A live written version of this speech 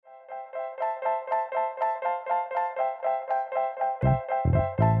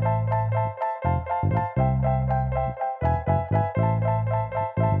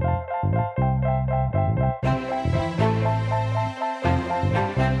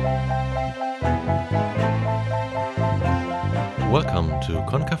Welcome to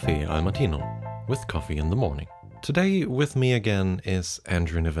Con Café al Mattino, with coffee in the morning. Today with me again is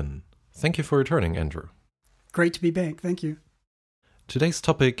Andrew Niven. Thank you for returning, Andrew. Great to be back, thank you. Today's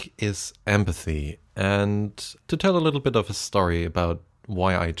topic is empathy, and to tell a little bit of a story about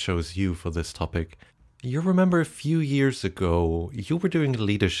why I chose you for this topic, you remember a few years ago you were doing a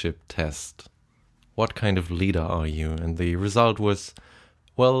leadership test. What kind of leader are you? And the result was,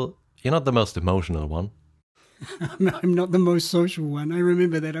 well, you're not the most emotional one. I'm not the most social one. I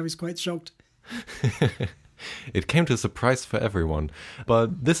remember that. I was quite shocked. It came to a surprise for everyone.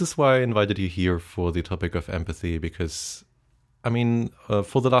 But this is why I invited you here for the topic of empathy, because,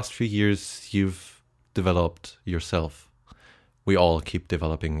 for the last few years, you've developed yourself. We all keep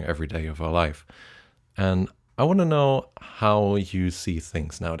developing every day of our life. And I want to know how you see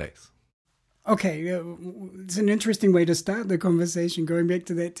things nowadays. Okay, it's an interesting way to start the conversation. Going back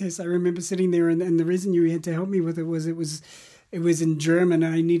to that test, I remember sitting there, and the reason you had to help me with it was in German,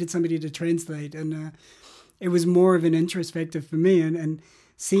 and I needed somebody to translate, and it was more of an interest factor for me, and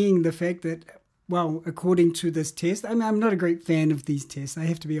seeing the fact that, well, according to this test, I'm not a great fan of these tests, I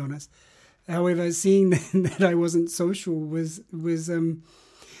have to be honest. However, seeing that I wasn't social was a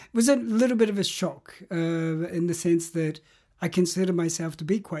little bit of a shock, in the sense that I consider myself to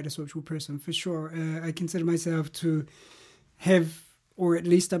be quite a social person, for sure. I consider myself to have, or at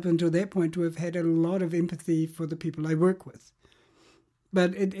least up until that point, to have had a lot of empathy for the people I work with.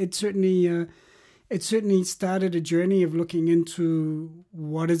 But it certainly started a journey of looking into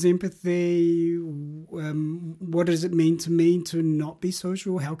what is empathy, what does it mean to me to not be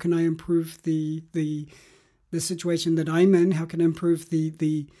social, how can I improve the situation that I'm in, how can I improve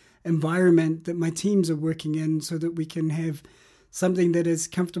the environment that my teams are working in so that we can have something that is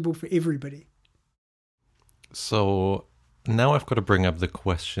comfortable for everybody. So now I've got to bring up the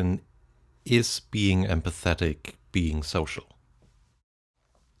question, is being empathetic being social?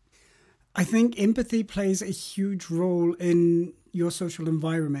 I think empathy plays a huge role in your social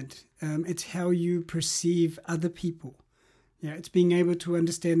environment. It's how you perceive other people. Yeah, it's being able to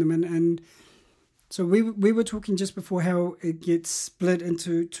understand them. And so we were talking just before how it gets split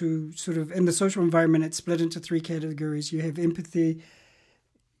into sort of, in the social environment, it's split into three categories. You have empathy,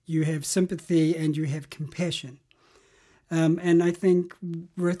 you have sympathy, and you have compassion. And I think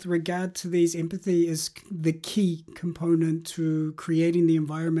with regard to these, empathy is the key component to creating the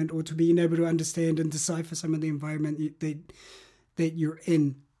environment, or to being able to understand and decipher some of the environment that you're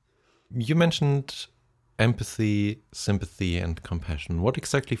in. You mentioned empathy, sympathy, and compassion. What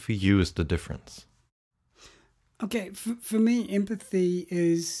exactly for you is the difference? Okay, for me, empathy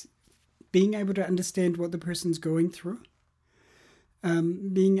is being able to understand what the person's going through,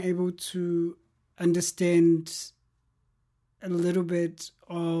 being able to understand a little bit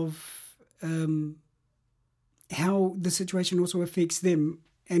of how the situation also affects them,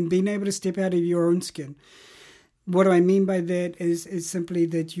 and being able to step out of your own skin. What I mean by that is simply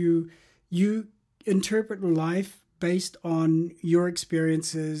that you interpret life based on your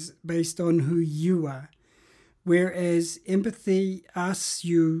experiences, based on who you are. Whereas empathy asks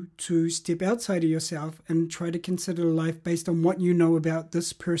you to step outside of yourself and try to consider life based on what you know about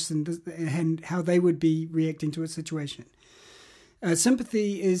this person and how they would be reacting to a situation.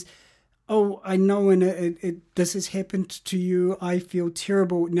 Sympathy is, oh, I know this has happened to you, I feel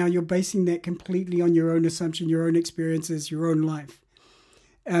terrible. Now you're basing that completely on your own assumption, your own experiences, your own life.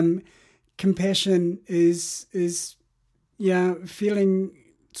 Compassion is feeling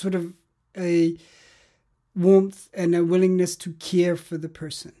sort of a warmth and a willingness to care for the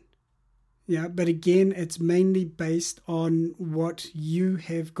person. Yeah, but again, it's mainly based on what you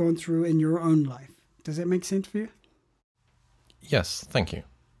have gone through in your own life. Does that make sense for you? Yes, thank you.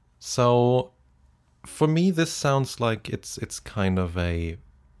 So, for me, this sounds like it's kind of a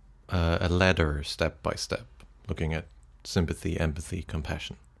ladder, step by step, looking at sympathy, empathy,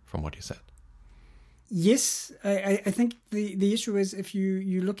 compassion, from what you said. Yes, I think the issue is if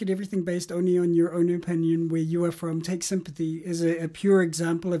you look at everything based only on your own opinion, where you are from, take sympathy as a pure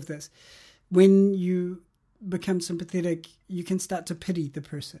example of this. When you become sympathetic, you can start to pity the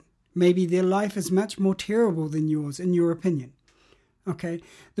person. Maybe their life is much more terrible than yours, in your opinion. Okay,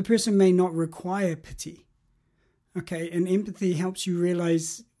 the person may not require pity. Okay, and empathy helps you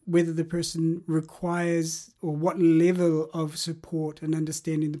realize whether the person requires, or what level of support and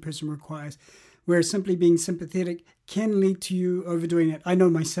understanding the person requires. Whereas simply being sympathetic can lead to you overdoing it. I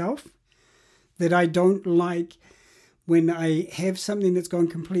know myself that I don't like when I have something that's gone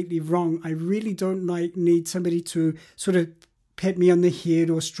completely wrong. I really don't need somebody to sort of pat me on the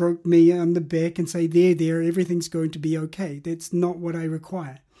head or stroke me on the back and say, there, everything's going to be okay. That's not what I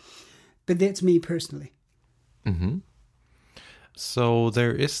require. But that's me personally. Mm-hmm. So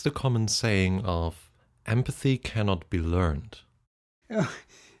there is the common saying of empathy cannot be learned.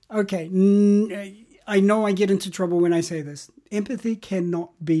 Okay, I know I get into trouble when I say this. Empathy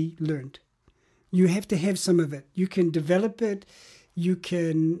cannot be learned. You have to have some of it. You can develop it, you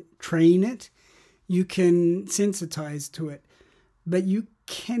can train it, you can sensitize to it, but you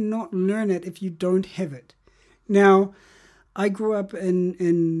cannot learn it if you don't have it. Now, I grew up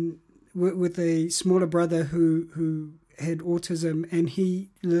with a smaller brother who had autism, and he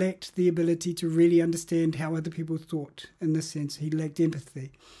lacked the ability to really understand how other people thought. In this sense, he lacked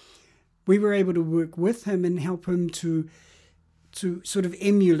empathy. We were able to work with him and help him to sort of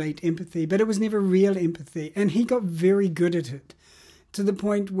emulate empathy, but it was never real empathy. And he got very good at it, to the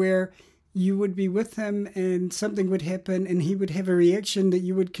point where you would be with him and something would happen and he would have a reaction that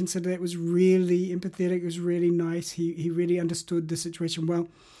you would consider that was really empathetic, it was really nice, he really understood the situation well.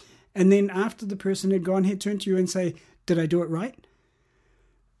 And then after the person had gone, he'd turn to you and say, "Did I do it right?"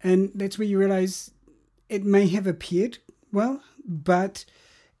 And that's where you realize it may have appeared well, but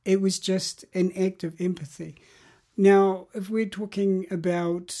it was just an act of empathy. Now, if we're talking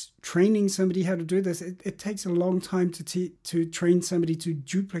about training somebody how to do this, it takes a long time to train somebody to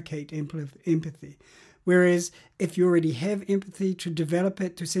duplicate empathy. Whereas if you already have empathy, to develop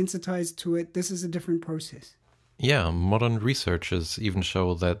it, to sensitize to it, this is a different process. Yeah, modern researchers even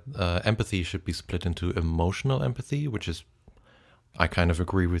show that empathy should be split into emotional empathy, which is, I kind of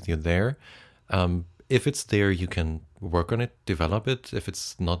agree with you there. If it's there, you can work on it, develop it. If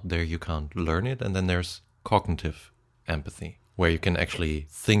it's not there, you can't learn it. And then there's cognitive empathy, where you can actually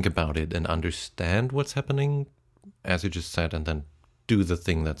think about it and understand what's happening, as you just said, and then do the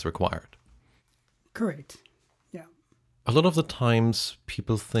thing that's required. Correct. Yeah. A lot of the times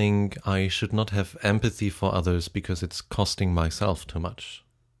people think I should not have empathy for others because it's costing myself too much.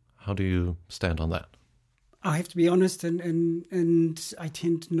 How do you stand on that? I have to be honest, and I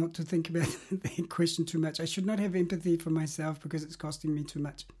tend not to think about that question too much. I should not have empathy for myself because it's costing me too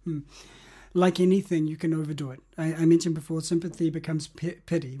much. Like anything, you can overdo it. I mentioned before, sympathy becomes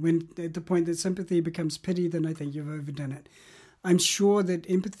pity. When at the point that sympathy becomes pity, then I think you've overdone it. I'm sure that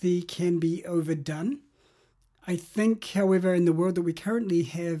empathy can be overdone. I think, however, in the world that we currently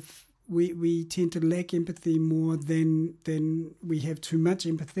have, we tend to lack empathy more than we have too much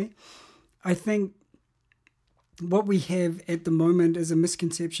empathy. I think what we have at the moment is a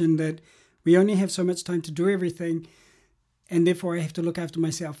misconception that we only have so much time to do everything, and therefore I have to look after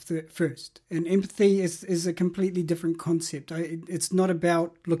myself first. And empathy is a completely different concept. It's not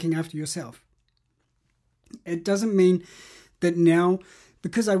about looking after yourself. It doesn't mean that now,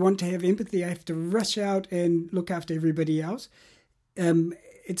 because I want to have empathy, I have to rush out and look after everybody else.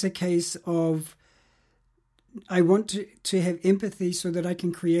 It's a case of I want to have empathy so that I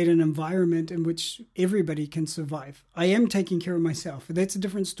can create an environment in which everybody can survive. I am taking care of myself. That's a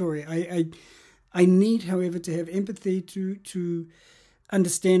different story. I need, however, to have empathy to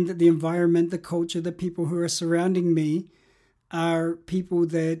understand that the environment, the culture, the people who are surrounding me are people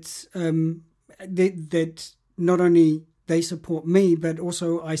that that not only they support me, but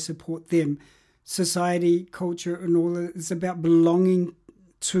also I support them. Society, culture, and all that is about belonging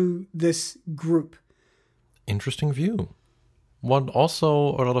to this group. Interesting view. What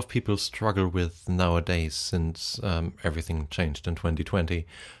also a lot of people struggle with nowadays, since everything changed in 2020,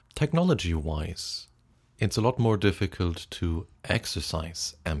 technology-wise, it's a lot more difficult to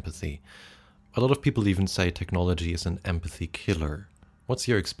exercise empathy. A lot of people even say technology is an empathy killer. What's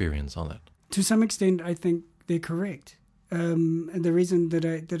your experience on that? To some extent, I think they're correct. And the reason that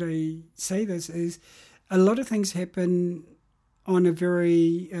I say this is a lot of things happen on a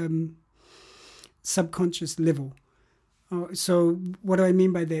very subconscious level. So what do I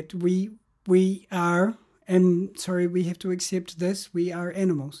mean by that? We are, and sorry, we have to accept this, we are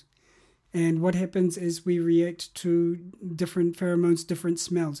animals. And what happens is we react to different pheromones, different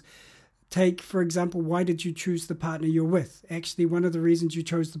smells. Take, for example, why did you choose the partner you're with? Actually, one of the reasons you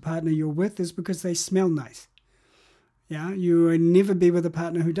chose the partner you're with is because they smell nice. Yeah, you will never be with a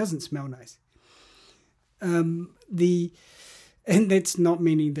partner who doesn't smell nice. And that's not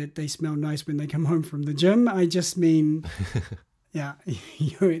meaning that they smell nice when they come home from the gym. I just mean, yeah,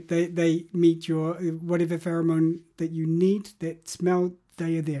 they meet your whatever pheromone that you need, that smell,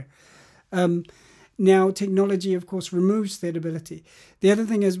 they are there. Now, technology, of course, removes that ability. The other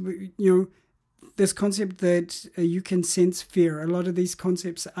thing is, this concept that you can sense fear. A lot of these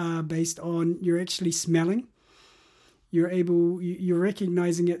concepts are based on you're actually smelling. You're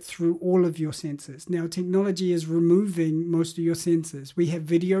recognizing it through all of your senses. Now, technology is removing most of your senses. We have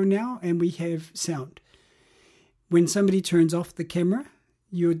video now and we have sound. When somebody turns off the camera,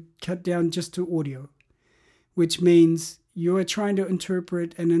 you're cut down just to audio, which means you are trying to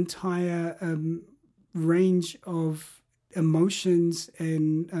interpret an entire range of emotions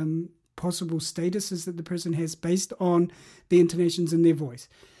and possible statuses that the person has based on the intonations in their voice.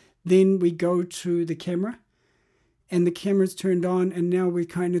 Then we go to the camera, and the camera's turned on, and now we're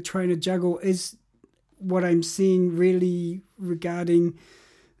kind of trying to juggle, is what I'm seeing really regarding,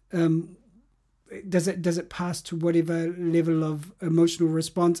 does it pass to whatever level of emotional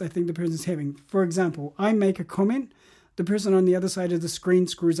response I think the person's having? For example, I make a comment, the person on the other side of the screen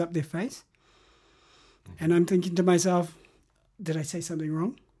screws up their face, and I'm thinking to myself, did I say something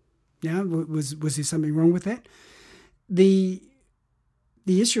wrong? Yeah, was there something wrong with that? The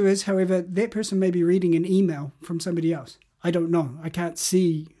issue is, however, that person may be reading an email from somebody else. I don't know. I can't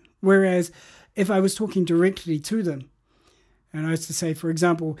see. Whereas if I was talking directly to them, and I was to say, for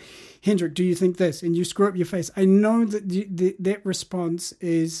example, Hendrik, do you think this? And you screw up your face. I know that that response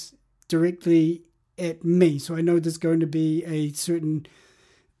is directly at me. So I know there's going to be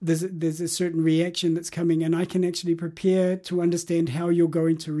there's a certain reaction that's coming, and I can actually prepare to understand how you're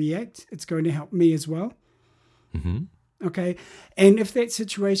going to react. It's going to help me as well. Mm-hmm. Okay. And if that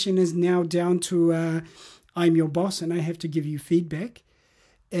situation is now down to I'm your boss and I have to give you feedback,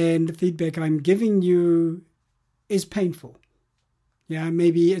 and the feedback I'm giving you is painful. Yeah,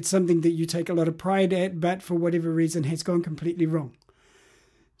 maybe it's something that you take a lot of pride at, but for whatever reason has gone completely wrong.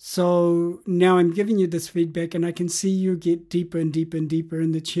 So now I'm giving you this feedback, and I can see you get deeper and deeper and deeper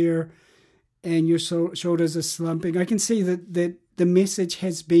in the chair, and your shoulders are slumping. I can see that the message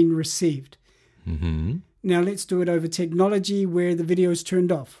has been received. Mm-hmm. Now let's do it over technology where the video is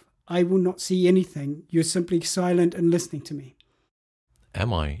turned off. I will not see anything. You're simply silent and listening to me.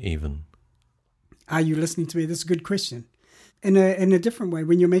 Am I even? Are you listening to me? That's a good question. In a different way,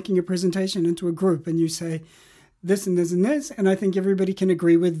 when you're making a presentation into a group and you say this and this and this, and I think everybody can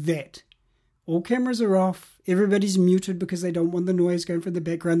agree with that. All cameras are off. Everybody's muted because they don't want the noise going from the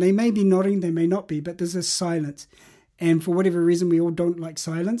background. They may be nodding, they may not be, but there's a silence. And for whatever reason, we all don't like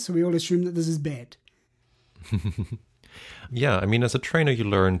silence, so we all assume that this is bad. Yeah, I mean, as a trainer, you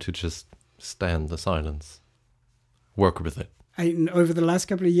learn to just stand the silence. Work with it. And over the last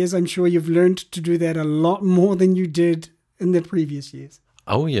couple of years, I'm sure you've learned to do that a lot more than you did in the previous years.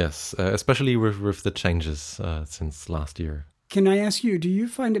 Oh, yes, especially with the changes since last year. Can I ask you, do you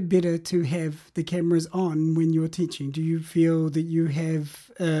find it better to have the cameras on when you're teaching? Do you feel that you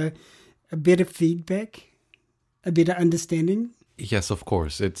have a better feedback, a better understanding? Yes, of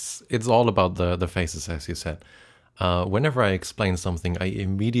course. It's all about the faces, as you said. Whenever I explain something, I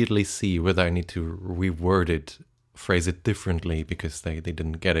immediately see whether I need to reword it, phrase it differently because they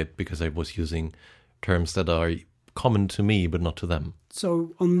didn't get it, because I was using terms that are common to me but not to them.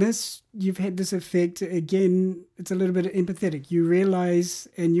 So on this, you've had this effect. Again, it's a little bit empathetic. You realize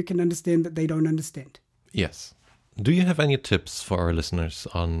and you can understand that they don't understand. Yes. Do you have any tips for our listeners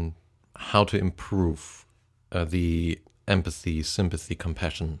on how to improve the empathy, sympathy,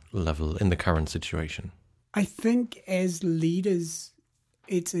 compassion level in the current situation? I think as leaders,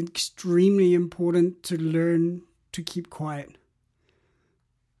 it's extremely important to learn to keep quiet.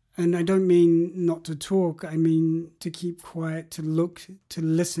 And I don't mean not to talk. I mean to keep quiet, to look, to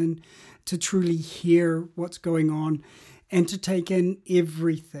listen, to truly hear what's going on, and to take in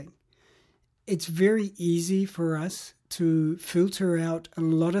everything. It's very easy for us to filter out a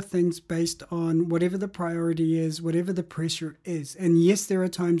lot of things based on whatever the priority is, whatever the pressure is. And yes, there are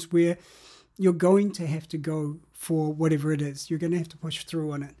times where you're going to have to go for whatever it is. You're going to have to push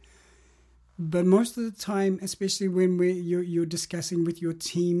through on it. But most of the time, especially when you're discussing with your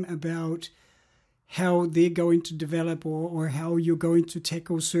team about how they're going to develop or how you're going to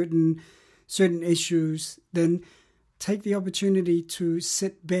tackle certain issues, then take the opportunity to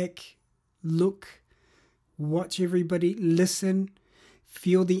sit back, look, watch everybody, listen,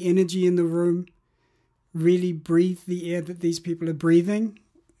 feel the energy in the room, really breathe the air that these people are breathing,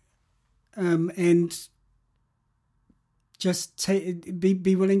 and just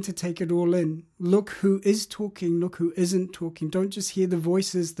be willing to take it all in. Look who is talking, look who isn't talking. Don't just hear the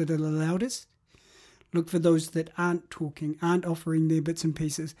voices that are the loudest. Look for those that aren't talking, aren't offering their bits and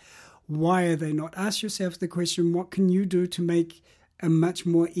pieces. Why are they not? Ask yourself the question, what can you do to make a much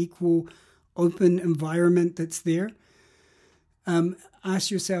more equal, open environment that's there? Ask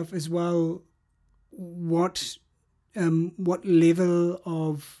yourself as well, what level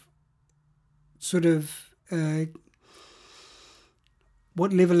of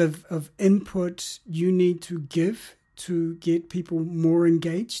what level of input you need to give to get people more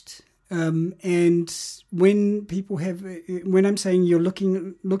engaged. And when I'm saying you're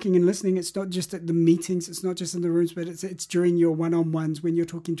looking and listening, it's not just at the meetings, it's not just in the rooms, but it's during your one-on-ones when you're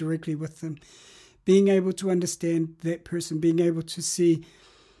talking directly with them. being able to understand that person, being able to see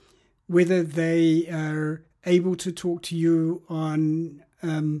whether they are able to talk to you on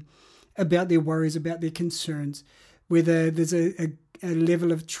about their worries, about their concerns, whether there's a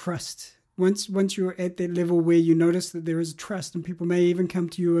level of trust. Once you're at that level where you notice that there is trust, and people may even come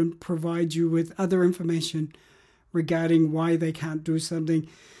to you and provide you with other information regarding why they can't do something,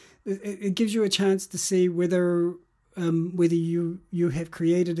 it gives you a chance to see whether you have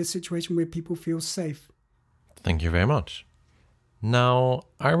created a situation where people feel safe. Thank you very much. Now,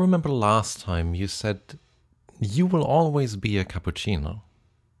 I remember last time you said you will always be a cappuccino.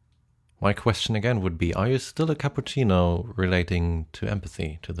 My question again would be, are you still a cappuccino relating to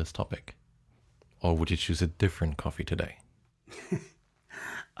empathy, to this topic? Or would you choose a different coffee today?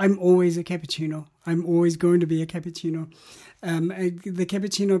 I'm always a cappuccino. I'm always going to be a cappuccino. The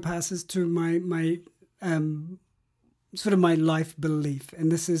cappuccino passes to my sort of my life belief,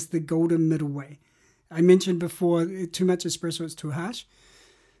 and this is the golden middle way. I mentioned before, too much espresso is too harsh.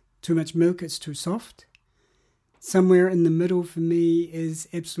 Too much milk, it's too soft. Somewhere in the middle for me is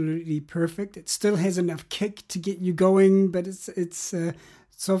absolutely perfect. It still has enough kick to get you going, but it's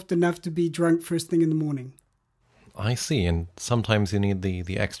soft enough to be drunk first thing in the morning. I see, and sometimes you need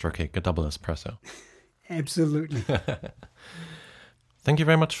the extra kick, a double espresso. Absolutely. Thank you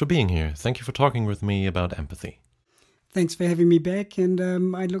very much for being here. Thank you for talking with me about empathy. Thanks for having me back, and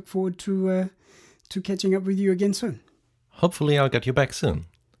I look forward to catching up with you again soon. Hopefully I'll get you back soon.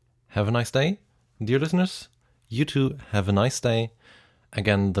 Have a nice day. Dear listeners, you too have a nice day.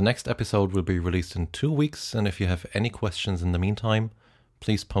 Again, the next episode will be released in 2 weeks, and if you have any questions in the meantime,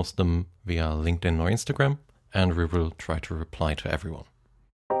 please post them via LinkedIn or Instagram, and we will try to reply to everyone.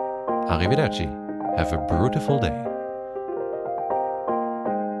 Arrivederci. Have a beautiful day.